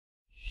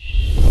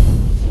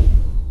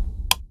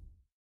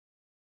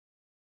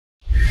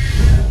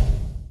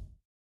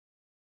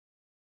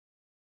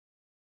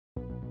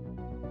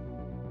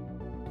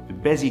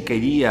basic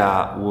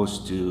idea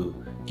was to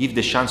give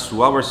the chance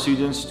to our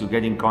students to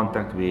get in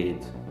contact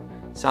with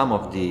some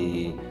of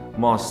the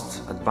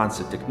most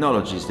advanced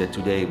technologies that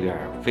today we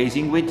are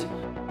facing with.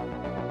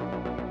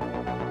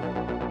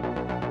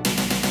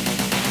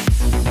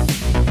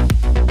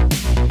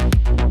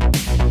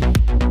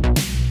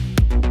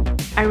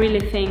 I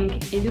really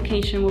think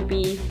education will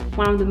be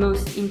one of the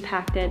most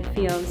impacted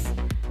fields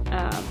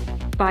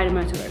by the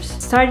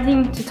Metaverse.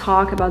 Starting to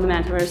talk about the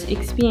Metaverse,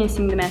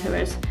 experiencing the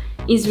Metaverse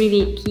is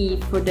really key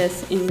for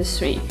this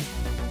industry.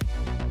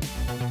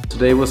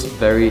 Today was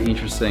very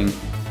interesting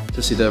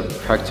to see the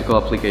practical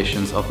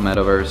applications of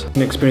Metaverse.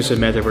 I've experienced the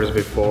Metaverse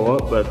before,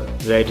 but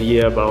the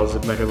idea about the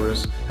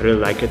Metaverse, I really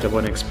like it, I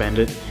want to expand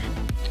it.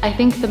 I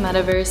think the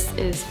Metaverse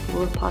is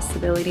full of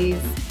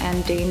possibilities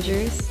and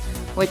dangers,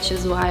 which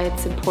is why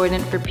it's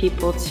important for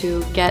people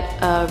to get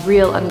a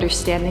real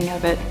understanding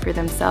of it for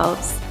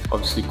themselves.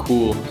 Obviously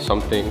cool,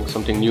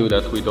 something new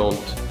that we don't,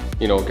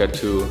 get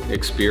to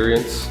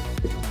experience.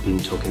 We've been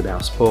talking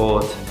about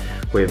sport,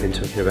 we've been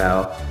talking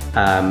about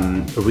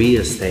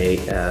real estate,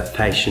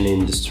 fashion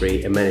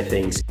industry and many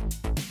things.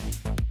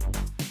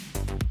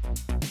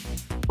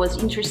 It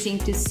was interesting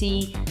to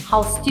see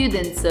how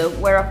students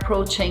were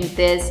approaching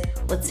this,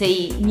 let's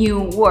say,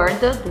 new world,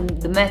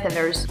 the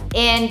Metaverse.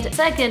 And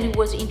second, it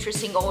was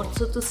interesting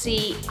also to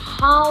see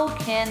how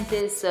can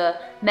this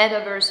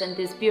Metaverse and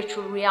this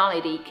virtual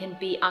reality can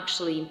be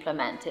actually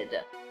implemented.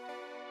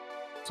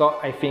 So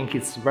I think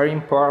it's very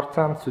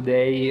important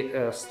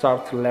today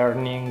start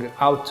learning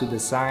how to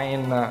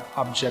design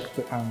object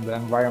and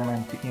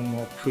environment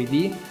in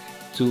 3D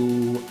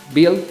to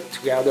build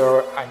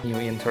together a new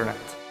internet.